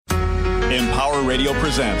Empower Radio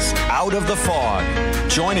presents Out of the Fog.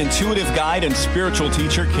 Join intuitive guide and spiritual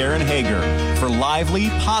teacher Karen Hager for lively,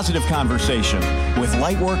 positive conversation with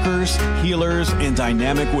light workers, healers, and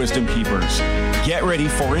dynamic wisdom keepers. Get ready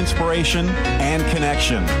for inspiration and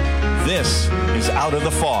connection. This is Out of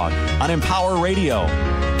the Fog on Empower Radio.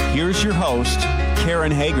 Here's your host,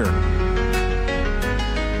 Karen Hager.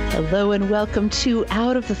 Hello and welcome to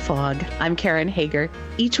Out of the Fog. I'm Karen Hager.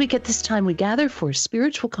 Each week at this time, we gather for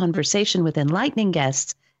spiritual conversation with enlightening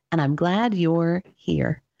guests, and I'm glad you're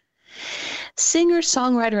here. Singer,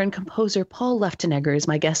 songwriter, and composer Paul Luftenegger is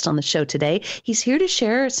my guest on the show today. He's here to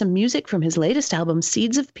share some music from his latest album,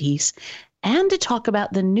 Seeds of Peace, and to talk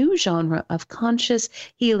about the new genre of conscious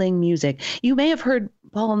healing music. You may have heard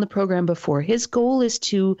Paul on the program before. His goal is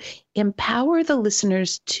to empower the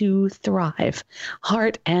listeners to thrive,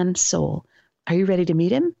 heart and soul. Are you ready to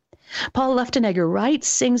meet him? Paul Luftenegger writes,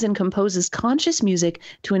 sings, and composes conscious music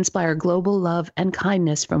to inspire global love and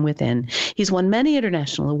kindness from within. He's won many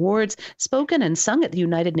international awards, spoken and sung at the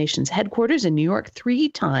United Nations headquarters in New York 3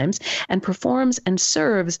 times, and performs and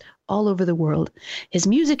serves all over the world. His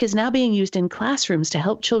music is now being used in classrooms to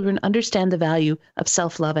help children understand the value of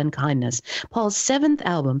self-love and kindness. Paul's 7th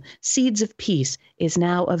album, Seeds of Peace, is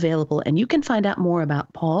now available, and you can find out more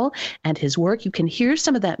about Paul and his work. You can hear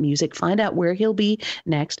some of that music, find out where he'll be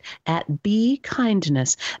next at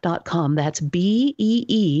beekindness.com. That's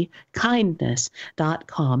B-E-E,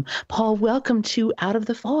 kindness.com. Paul, welcome to Out of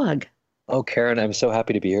the Fog. Oh, Karen, I'm so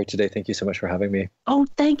happy to be here today. Thank you so much for having me. Oh,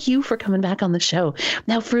 thank you for coming back on the show.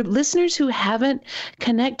 Now, for listeners who haven't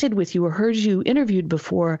connected with you or heard you interviewed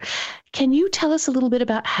before, can you tell us a little bit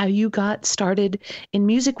about how you got started in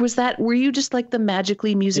music? Were you just like the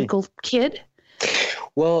magically musical kid?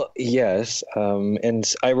 Well, yes.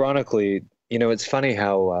 And ironically, it's funny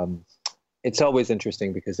how it's always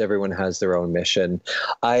interesting because everyone has their own mission.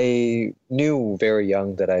 I knew very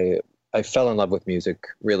young that I fell in love with music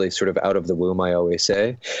really sort of out of the womb, I always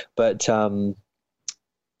say. But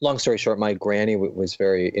long story short, my granny was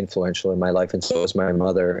very influential in my life, and so was my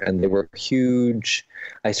mother. And they were huge.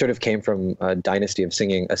 I sort of came from a dynasty of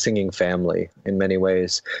a singing family in many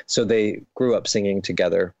ways. So they grew up singing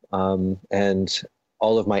together. And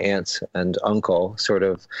all of my aunts and uncle sort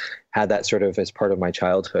of had that sort of as part of my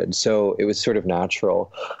childhood. So it was sort of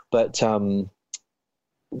natural. But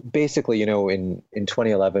basically, in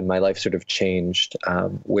 2011, my life sort of changed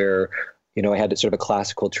where, I had sort of a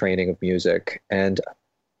classical training of music. And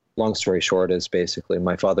long story short is basically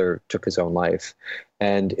my father took his own life,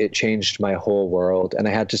 and it changed my whole world. And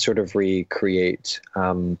I had to sort of recreate,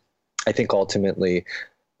 I think ultimately,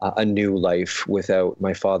 a new life without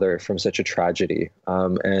my father from such a tragedy.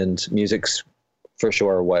 And music's for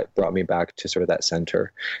sure what brought me back to sort of that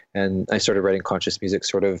center. And I started writing conscious music,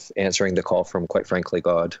 sort of answering the call from, quite frankly,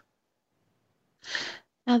 God.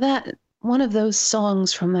 Now that one of those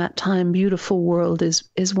songs from that time, Beautiful World, is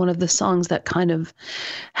one of the songs that kind of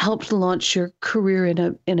helped launch your career in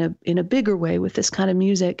a bigger way with this kind of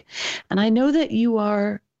music. And I know that you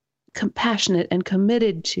are compassionate and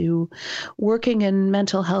committed to working in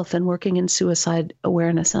mental health and working in suicide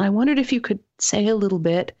awareness. And I wondered if you could say a little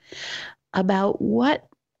bit about what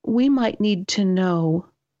we might need to know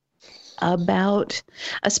about,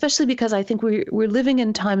 especially because I think we're living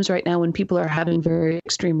in times right now when people are having very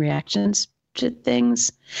extreme reactions to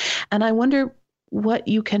things. And I wonder what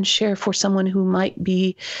you can share for someone who might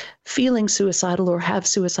be feeling suicidal or have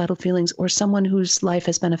suicidal feelings, or someone whose life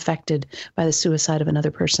has been affected by the suicide of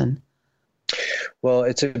another person. Well,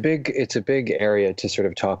 it's a big area to sort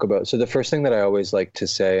of talk about. So the first thing that I always like to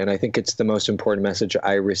say, and I think it's the most important message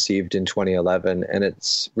I received in 2011, and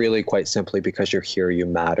it's really quite simply, because you're here, you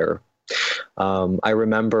matter. I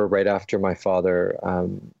remember right after my father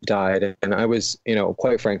died, and I was,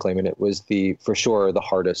 quite frankly, it was for sure the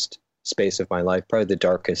hardest space of my life, probably the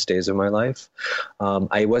darkest days of my life.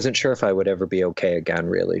 I wasn't sure if I would ever be okay again,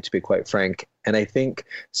 really, to be quite frank. And I think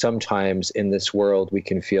sometimes in this world, we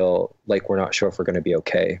can feel like we're not sure if we're going to be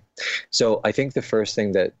okay. So I think the first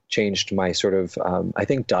thing that changed my sort of,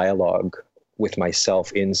 dialogue with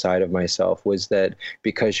myself, inside of myself, was that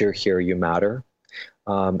because you're here, you matter.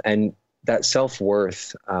 And that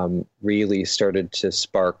self-worth really started to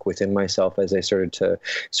spark within myself as I started to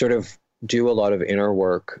sort of do a lot of inner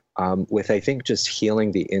work with, I think, just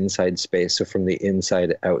healing the inside space. So from the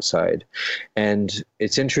inside outside. And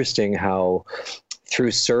it's interesting how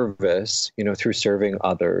through service, through serving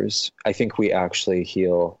others, I think we actually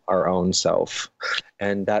heal our own self.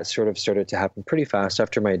 And that sort of started to happen pretty fast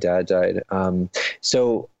after my dad died.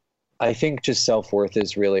 So I think just self-worth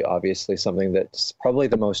is really obviously something that's probably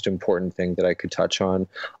the most important thing that I could touch on.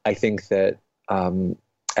 I think that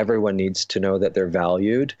everyone needs to know that they're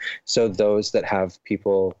valued. So those that have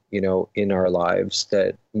people, in our lives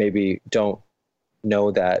that maybe don't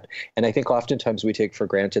know that. And I think oftentimes we take for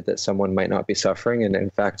granted that someone might not be suffering. And in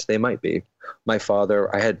fact, they might be. My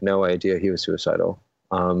father, I had no idea he was suicidal.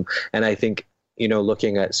 And I think,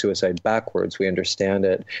 looking at suicide backwards, we understand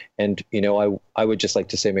it. And, I would just like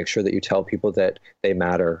to say, make sure that you tell people that they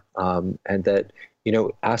matter, and that,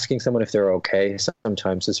 asking someone if they're okay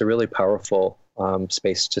sometimes is a really powerful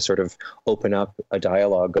space to sort of open up a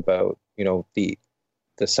dialogue about, the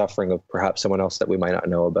suffering of perhaps someone else that we might not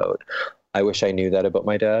know about. I wish I knew that about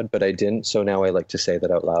my dad, but I didn't. So now I like to say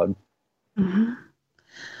that out loud. Mm-hmm.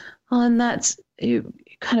 Well, and that's you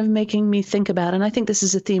kind of making me think about, and I think this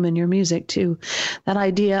is a theme in your music too, that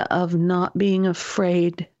idea of not being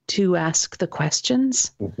afraid to ask the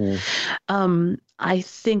questions. Mm-hmm. I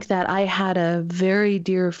think that I had a very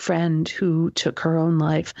dear friend who took her own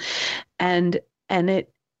life, and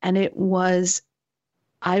it was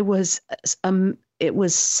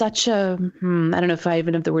such a, I don't know if I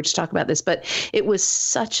even have the words to talk about this, but it was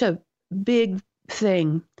such a big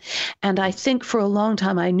thing. And I think for a long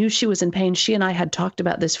time, I knew she was in pain. She and I had talked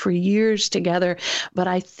about this for years together. But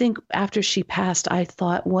I think after she passed, I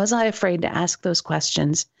thought, was I afraid to ask those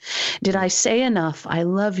questions? Did I say enough? I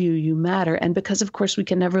love you. You matter. And because, of course, we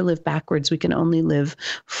can never live backwards. We can only live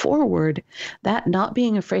forward. That not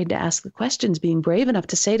being afraid to ask the questions, being brave enough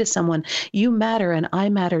to say to someone, you matter and I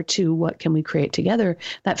matter too. What can we create together?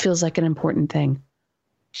 That feels like an important thing.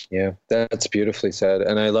 Yeah, that's beautifully said.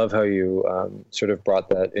 And I love how you sort of brought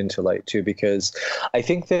that into light too, because I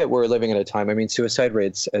think that we're living at a time, suicide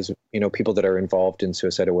rates, as people that are involved in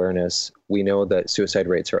suicide awareness, we know that suicide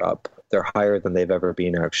rates are up. They're higher than they've ever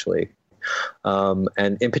been, actually.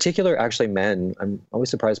 And in particular, actually men, I'm always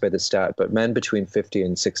surprised by this stat, but men between 50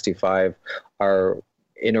 and 65 are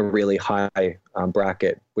in a really high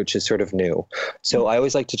bracket, which is sort of new. So I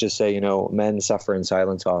always like to just say, men suffer in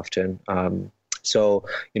silence often. So,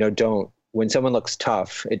 when someone looks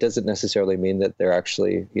tough, it doesn't necessarily mean that they're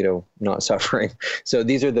actually, not suffering. So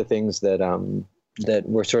these are the things that that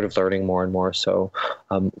we're sort of learning more and more. So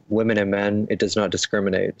women and men, it does not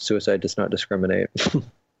discriminate. Suicide does not discriminate.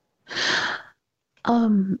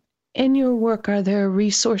 In your work, are there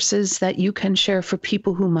resources that you can share for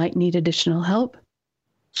people who might need additional help?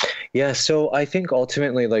 Yeah, so I think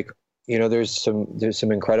ultimately, there's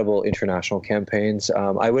some incredible international campaigns.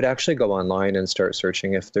 I would actually go online and start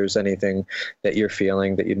searching if there's anything that you're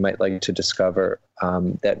feeling that you might like to discover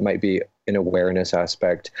that might be an awareness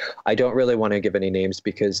aspect. I don't really want to give any names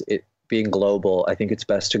because it being global, I think it's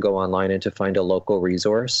best to go online and to find a local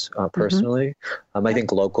resource personally. Mm-hmm. I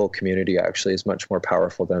think local community actually is much more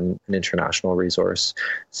powerful than an international resource.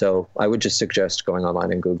 So I would just suggest going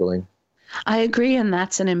online and Googling. I agree, and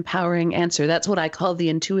that's an empowering answer. That's what I call the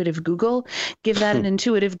intuitive Google. Give that an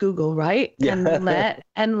intuitive Google, right? Yeah.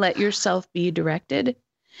 And let yourself be directed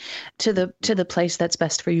to the place that's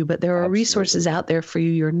best for you. But there are Absolutely. Resources out there for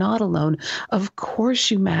you. You're not alone. Of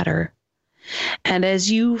course you matter. And as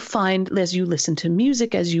you listen to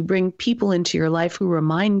music, as you bring people into your life who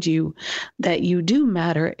remind you that you do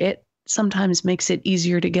matter, it sometimes makes it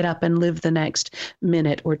easier to get up and live the next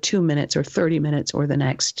minute or 2 minutes or 30 minutes or the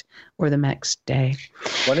next day.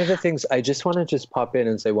 One of the things I just want to pop in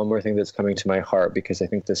and say one more thing that's coming to my heart, because I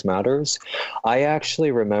think this matters. I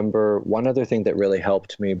actually remember one other thing that really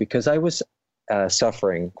helped me, because I was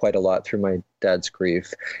suffering quite a lot through my dad's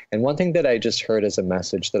grief. And one thing that I just heard as a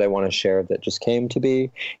message that I want to share that just came to be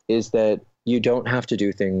is that you don't have to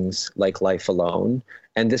do things like life alone.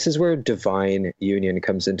 And this is where divine union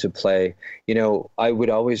comes into play. I would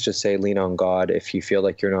always just say, lean on God if you feel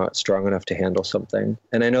like you're not strong enough to handle something.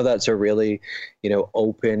 And I know that's a really,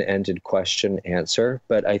 open-ended question answer,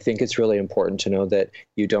 but I think it's really important to know that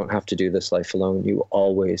you don't have to do this life alone. You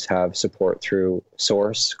always have support through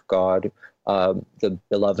Source, God, the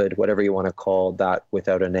beloved, whatever you want to call that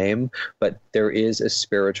without a name, but there is a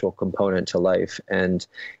spiritual component to life. And,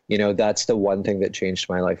 that's the one thing that changed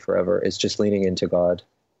my life forever, is just leaning into God.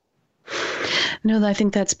 No, I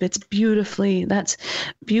think that's beautifully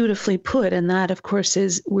put. And that, of course,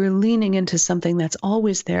 is we're leaning into something that's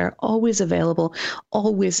always there, always available,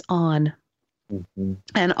 always on. Mm-hmm.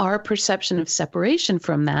 And our perception of separation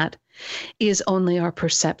from that is only our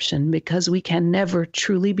perception, because we can never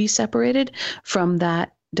truly be separated from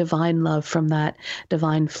that divine love, from that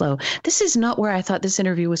divine flow. This is not where I thought this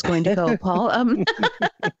interview was going to go, Paul.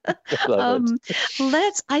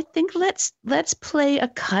 Let's play a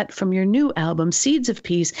cut from your new album, Seeds of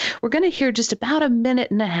Peace. We're going to hear just about a minute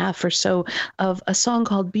and a half or so of a song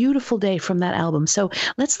called Beautiful Day from that album. So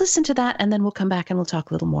let's listen to that, and then we'll come back and we'll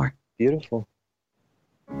talk a little more. Beautiful.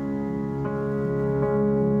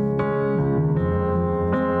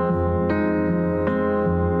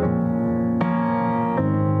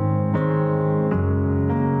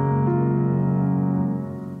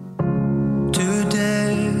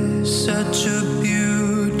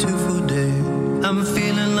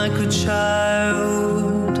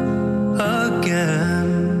 child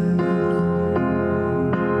again,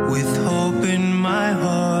 with hope in my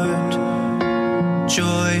heart,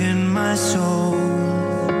 joy in my soul.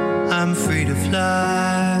 I'm free to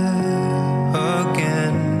fly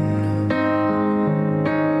again.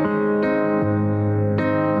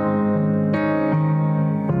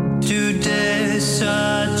 Today's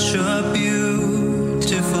such a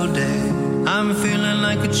beautiful day. I'm feeling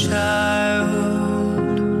like a child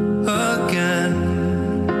again.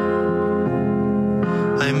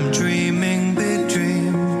 I'm dreaming big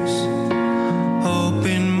dreams, hope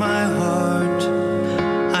in my heart.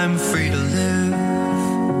 I'm free to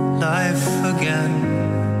live life again.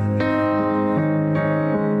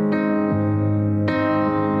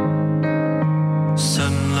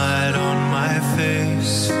 Sunlight on my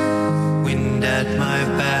face, wind at my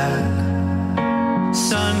back.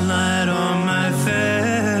 Sunlight on my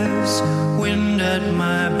face, wind at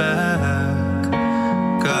my back.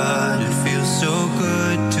 God, it feels so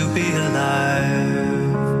good to be alive.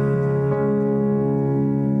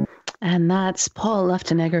 And that's Paul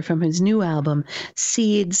Luftenegger from his new album,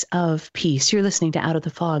 Seeds of Peace. You're listening to Out of the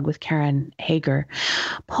Fog with Karen Hager.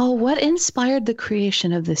 Paul, what inspired the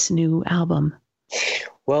creation of this new album?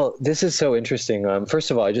 Well, this is so interesting.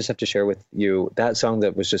 First of all, I just have to share with you that song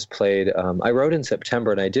that was just played. I wrote in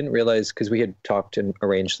September, and I didn't realize, because we had talked and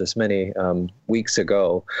arranged this many weeks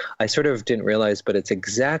ago, I sort of didn't realize, but it's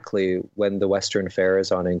exactly when the Western Fair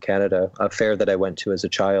is on in Canada, a fair that I went to as a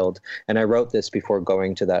child. And I wrote this before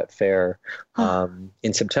going to that fair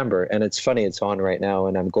in September. And it's funny, it's on right now,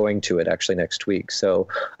 and I'm going to it actually next week. So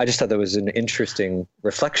I just thought that was an interesting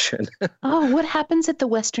reflection. Oh, what happens at the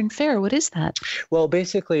Western Fair? What is that? Well,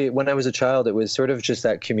 basically, when I was a child, it was sort of just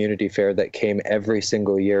that community fair that came every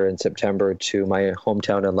single year in September to my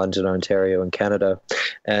hometown in London, Ontario, in Canada.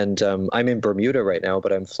 And I'm in Bermuda right now,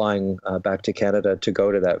 but I'm flying back to Canada to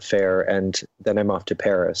go to that fair, and then I'm off to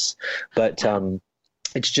Paris. But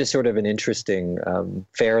it's just sort of an interesting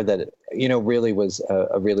fair that, you know, really was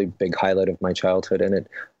a really big highlight of my childhood. And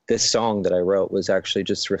this song that I wrote was actually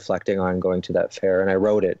just reflecting on going to that fair, and I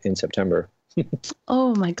wrote it in September.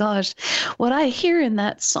 Oh my gosh. What I hear in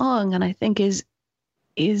that song, and I think is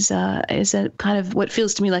a kind of what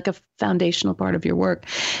feels to me like a foundational part of your work,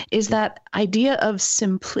 is that idea of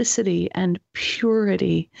simplicity and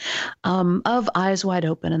purity, of eyes wide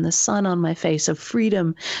open and the sun on my face, of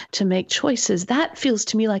freedom to make choices. That feels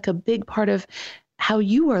to me like a big part of how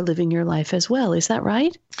you are living your life as well. Is that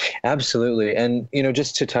right? Absolutely. And, you know,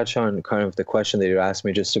 just to touch on kind of the question that you asked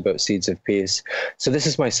me just about Seeds of Peace. So this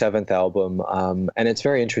is my 7th album, and it's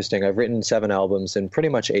very interesting. I've written 7 albums in pretty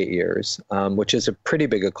much 8 years, which is a pretty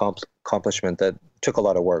big accomplishment that took a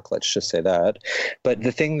lot of work, let's just say that. But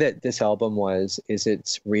the thing that this album is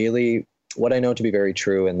it's really, what I know to be very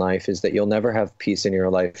true in life is that you'll never have peace in your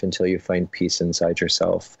life until you find peace inside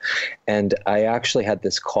yourself. And I actually had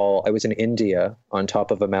this call. I was in India on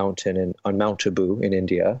top of a mountain on Mount Tabu in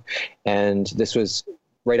India. And this was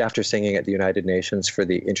right after singing at the United Nations for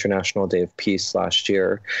the International Day of Peace last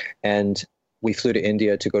year. And we flew to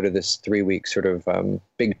India to go to this 3-week sort of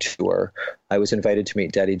big tour. I was invited to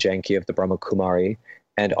meet Daddy Janki of the Brahma Kumari.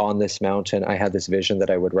 And on this mountain, I had this vision that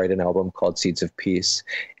I would write an album called Seeds of Peace.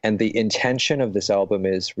 And the intention of this album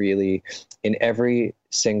is really, in every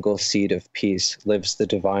single seed of peace lives the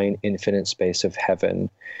divine infinite space of heaven.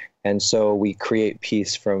 And so we create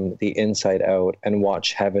peace from the inside out and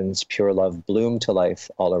watch heaven's pure love bloom to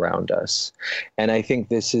life all around us. And I think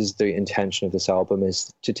this is the intention of this album,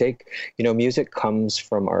 is to take, you know, music comes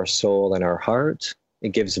from our soul and our heart.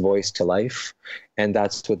 It gives voice to life. And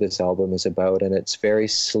that's what this album is about. And it's very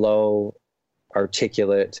slow,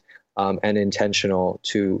 articulate, and intentional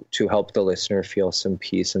to help the listener feel some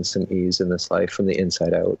peace and some ease in this life from the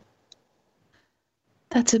inside out.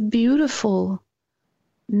 That's a beautiful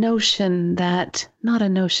notion,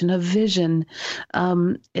 a vision.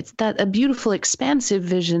 It's a beautiful, expansive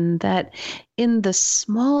vision that in the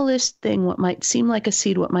smallest thing, what might seem like a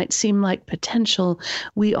seed, what might seem like potential,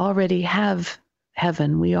 we already have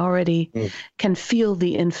heaven. We already can feel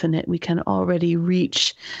the infinite. We can already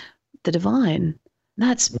reach the divine.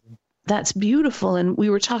 That's beautiful. And we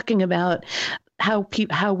were talking about how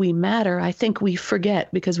we matter. I think we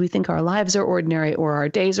forget because we think our lives are ordinary, or our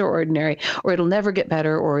days are ordinary, or it'll never get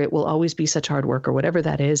better, or it will always be such hard work, or whatever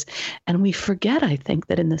that is. And we forget, I think,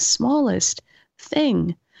 that in the smallest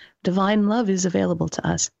thing, divine love is available to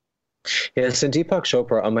us. Yes, and Deepak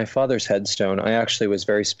Chopra, on my father's headstone, I actually was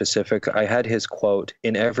very specific. I had his quote,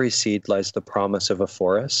 "In every seed lies the promise of a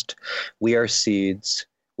forest. We are seeds.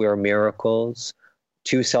 We are miracles.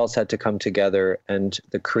 Two cells had to come together, and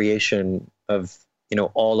the creation of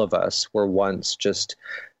all of us were once just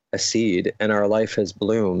a seed, and our life has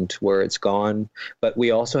bloomed where it's gone. But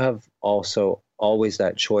we also have always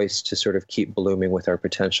that choice to sort of keep blooming with our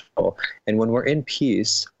potential. And when we're in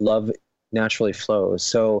peace, love naturally flows.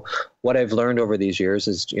 So what I've learned over these years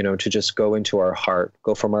is, to just go into our heart,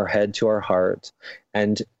 go from our head to our heart,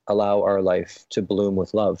 and allow our life to bloom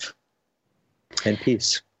with love and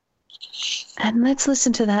peace. And let's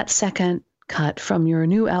listen to that second cut from your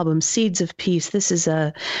new album, Seeds of Peace. This is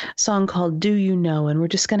a song called Do You Know? And we're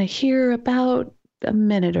just going to hear about a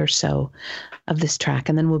minute or so of this track,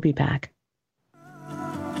 and then we'll be back.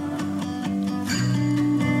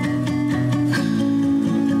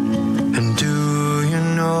 And do you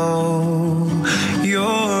know you're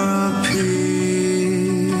a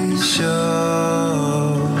piece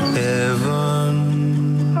of heaven?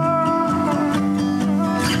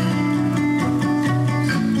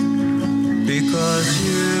 Because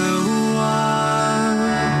you are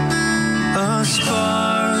a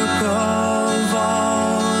spark of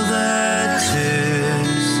all that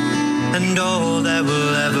is and all that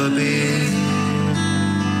will ever be.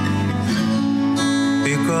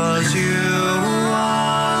 Because you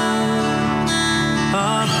are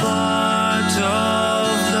a part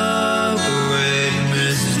of the great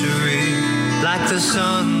mystery, like the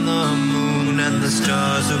sun, the moon, and the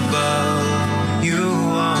stars above. You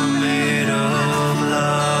are made of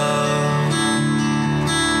love.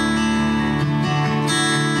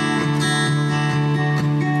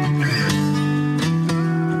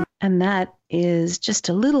 And that is just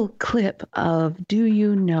a little clip of Do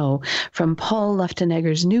You Know from Paul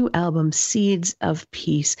Luftenegger's new album, Seeds of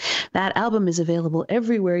Peace. That album is available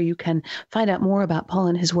everywhere. You can find out more about Paul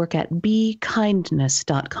and his work at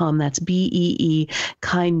beekindness.com. That's BEE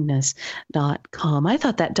kindness.com. I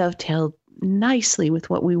thought that dovetailed nicely with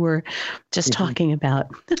what we were just talking about.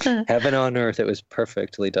 Heaven on earth. It was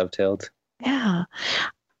perfectly dovetailed. Yeah.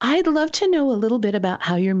 I'd love to know a little bit about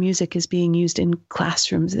how your music is being used in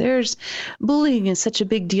classrooms. Bullying is such a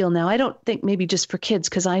big deal now. I don't think maybe just for kids,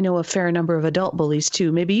 because I know a fair number of adult bullies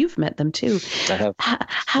too. Maybe you've met them too. I have.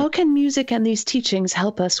 How can music and these teachings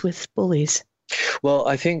help us with bullies? Well,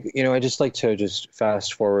 I think, I just like to just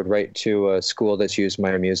fast forward right to a school that's used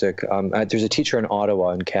my music. There's a teacher in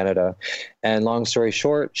Ottawa in Canada, and long story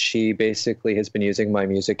short, she basically has been using my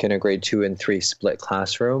music in a grade 2 and 3 split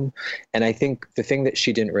classroom. And I think the thing that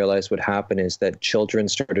she didn't realize would happen is that children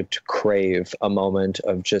started to crave a moment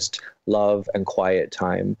of just love and quiet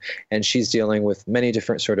time. And she's dealing with many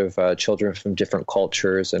different sort of children from different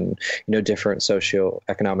cultures and, different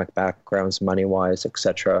socioeconomic backgrounds, money-wise,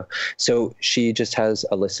 etc. So she just has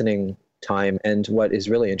a listening time. And what is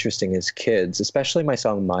really interesting is kids, especially my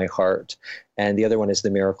song, My Heart, and the other one is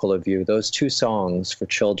The Miracle of You. Those two songs for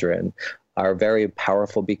children are very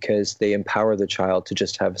powerful because they empower the child to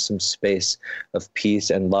just have some space of peace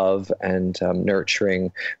and love and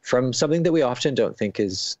nurturing from something that we often don't think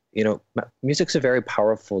is, music's a very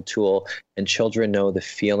powerful tool, and children know the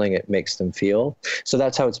feeling it makes them feel. So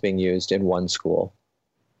that's how it's being used in one school.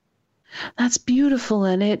 That's beautiful.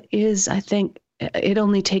 And it is, I think, it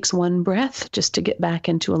only takes one breath just to get back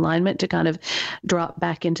into alignment, to kind of drop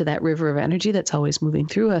back into that river of energy that's always moving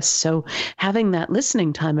through us. So having that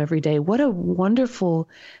listening time every day, what a wonderful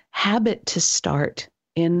habit to start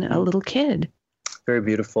in a little kid. Very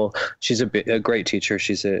beautiful. She's a great teacher.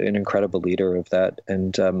 She's an incredible leader of that.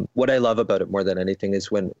 And what I love about it more than anything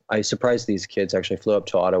is when I surprised these kids, actually flew up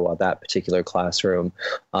to Ottawa, that particular classroom,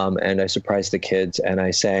 and I surprised the kids and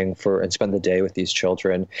I sang and spent the day with these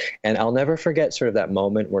children. And I'll never forget sort of that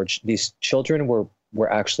moment where these children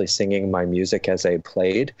were actually singing my music as I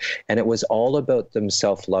played. And it was all about them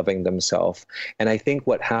self-loving themselves. And I think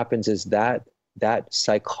what happens is that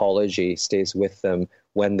psychology stays with them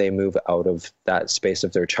when they move out of that space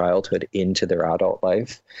of their childhood into their adult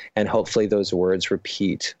life. And hopefully those words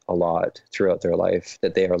repeat a lot throughout their life,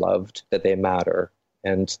 that they are loved, that they matter,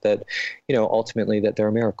 and that, ultimately that they're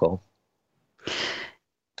a miracle.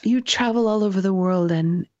 You travel all over the world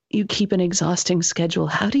and you keep an exhausting schedule.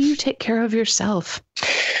 How do you take care of yourself?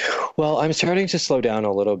 Well, I'm starting to slow down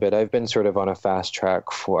a little bit. I've been sort of on a fast track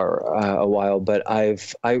for a while, but I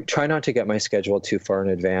try not to get my schedule too far in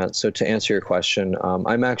advance. So to answer your question,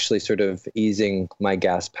 I'm actually sort of easing my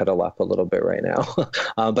gas pedal up a little bit right now.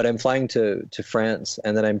 But I'm flying to France,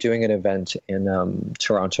 and then I'm doing an event in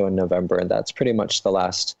Toronto in November, and that's pretty much the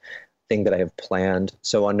last thing that I have planned.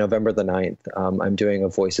 So on November the 9th, I'm doing a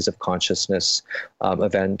Voices of Consciousness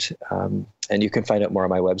event. And you can find out more on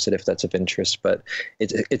my website if that's of interest. But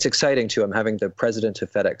it's exciting too. I'm having the president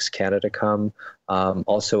of FedEx Canada come,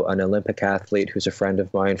 also an Olympic athlete who's a friend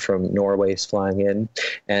of mine from Norway is flying in,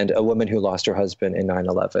 and a woman who lost her husband in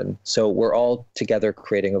 9/11. So we're all together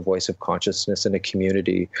creating a voice of consciousness in a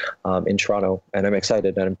community in Toronto, and I'm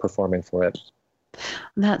excited and I'm performing for it.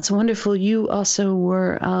 That's wonderful. You also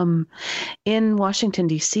were in Washington,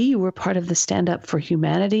 D.C. You were part of the Stand Up for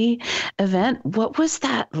Humanity event. What was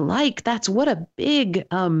that like? What a big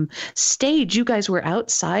stage. You guys were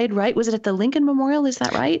outside, right? Was it at the Lincoln Memorial? Is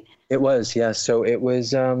that right? It was, yes. So it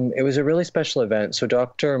was a really special event. So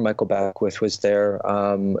Dr. Michael Beckwith was there,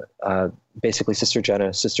 basically Sister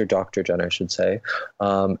Dr. Jenna, I should say,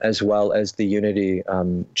 as well as the Unity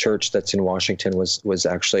Church that's in Washington was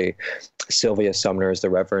actually Sylvia Sumner is the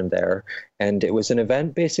Reverend there. And it was an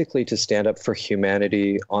event basically to stand up for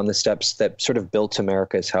humanity on the steps that sort of built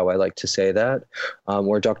America, is how I like to say that,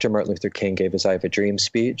 where Dr. Martin Luther King gave his I Have a Dream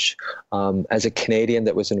speech. As a Canadian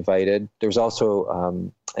that was invited, there was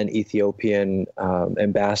also an Ethiopian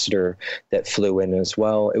ambassador that flew in as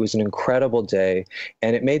well. It was an incredible day,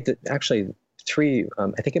 and it made I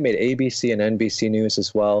think it made ABC and NBC News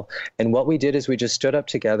as well. And what we did is we just stood up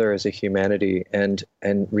together as a humanity and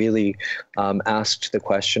really asked the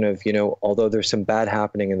question of, although there's some bad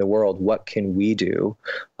happening in the world, what can we do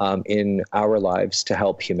in our lives to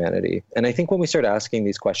help humanity? And I think when we start asking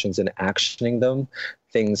these questions and actioning them,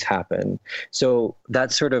 things happen. So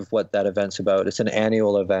that's sort of what that event's about. It's an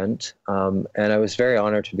annual event. And I was very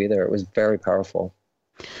honored to be there. It was very powerful.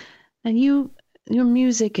 And your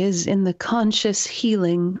music is in the conscious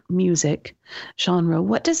healing music genre.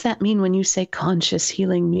 What does that mean when you say conscious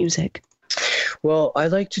healing music? Well, I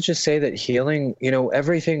like to just say that healing,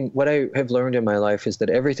 everything, what I have learned in my life is that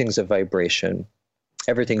everything's a vibration.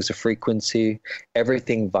 Everything's a frequency.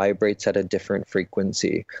 Everything vibrates at a different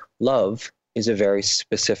frequency. Love is a very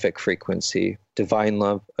specific frequency. Divine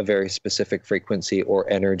love, a very specific frequency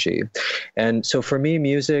or energy. And so for me,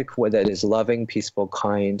 music that is loving, peaceful,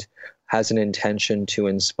 kind, has an intention to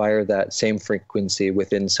inspire that same frequency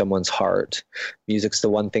within someone's heart. Music's the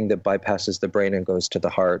one thing that bypasses the brain and goes to the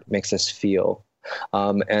heart, makes us feel.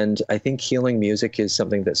 And I think healing music is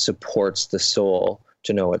something that supports the soul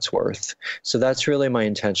to know its worth. So that's really my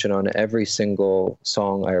intention on every single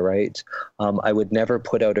song I write. I would never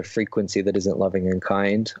put out a frequency that isn't loving and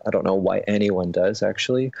kind. I don't know why anyone does,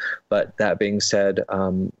 actually. But that being said,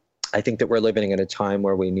 I think that we're living in a time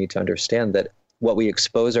where we need to understand that what we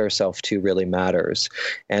expose ourselves to really matters.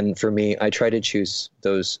 And for me, I try to choose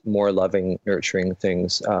those more loving, nurturing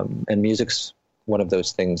things. And music's one of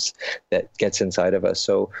those things that gets inside of us.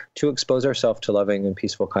 So to expose ourselves to loving and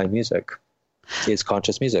peaceful, kind music is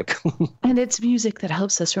conscious music. And it's music that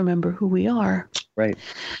helps us remember who we are. Right.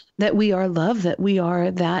 That we are love, that we are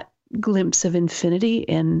that glimpse of infinity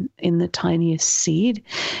in the tiniest seed.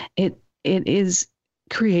 It is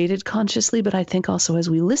created consciously, but I think also as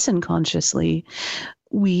we listen consciously,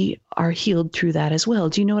 we are healed through that as well.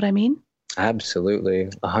 Do you know what I mean? Absolutely.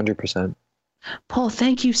 100%. Paul,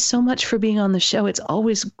 thank you so much for being on the show. It's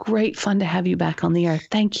always great fun to have you back on the air.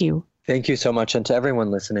 Thank you. Thank you so much. And to everyone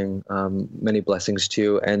listening, many blessings to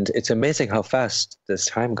you. And it's amazing how fast this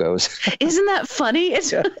time goes. Isn't that funny?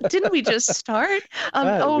 Didn't we just start?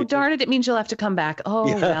 Darn it. It means you'll have to come back. Oh,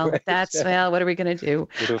 yeah, well, right. What are we going to do?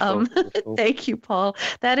 Beautiful. Thank you, Paul.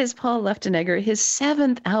 That is Paul Luftenegger. His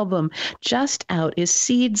 7th album just out is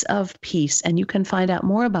Seeds of Peace. And you can find out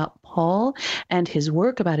more about Paul and his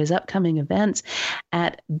work, about his upcoming events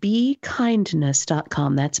at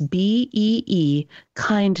beekindness.com. That's BEE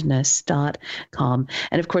kindness.com.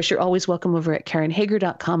 And of course, you're always welcome over at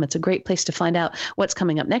KarenHager.com. It's a great place to find out what's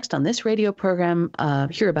coming up next on this radio program,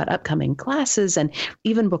 hear about upcoming classes, and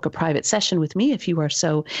even book a private session with me if you are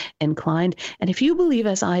so inclined. And if you believe,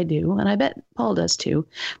 as I do, and I bet Paul does too,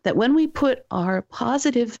 that when we put our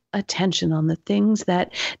positive attention on the things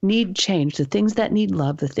that need change, the things that need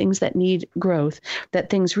love, the things that need growth, that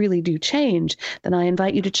things really do change, then I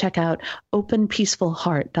invite you to check out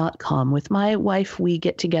openpeacefulheart.com. With my wife, we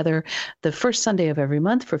get together the first Sunday of every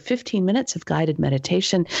month for 15 minutes of guided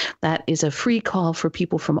meditation. That is a free call for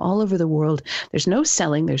people from all over the world. There's no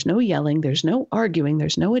selling, there's no yelling, there's no arguing,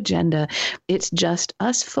 there's no agenda. It's just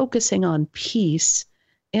us focusing on peace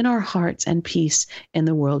in our hearts and peace in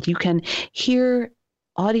the world. You can hear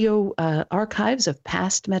audio archives of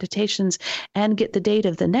past meditations and get the date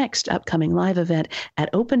of the next upcoming live event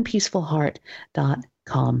at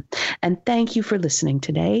openpeacefulheart.com. And thank you for listening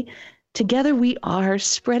today. Together we are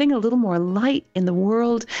spreading a little more light in the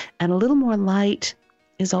world, and a little more light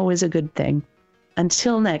is always a good thing.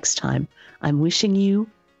 Until next time, I'm wishing you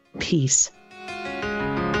peace.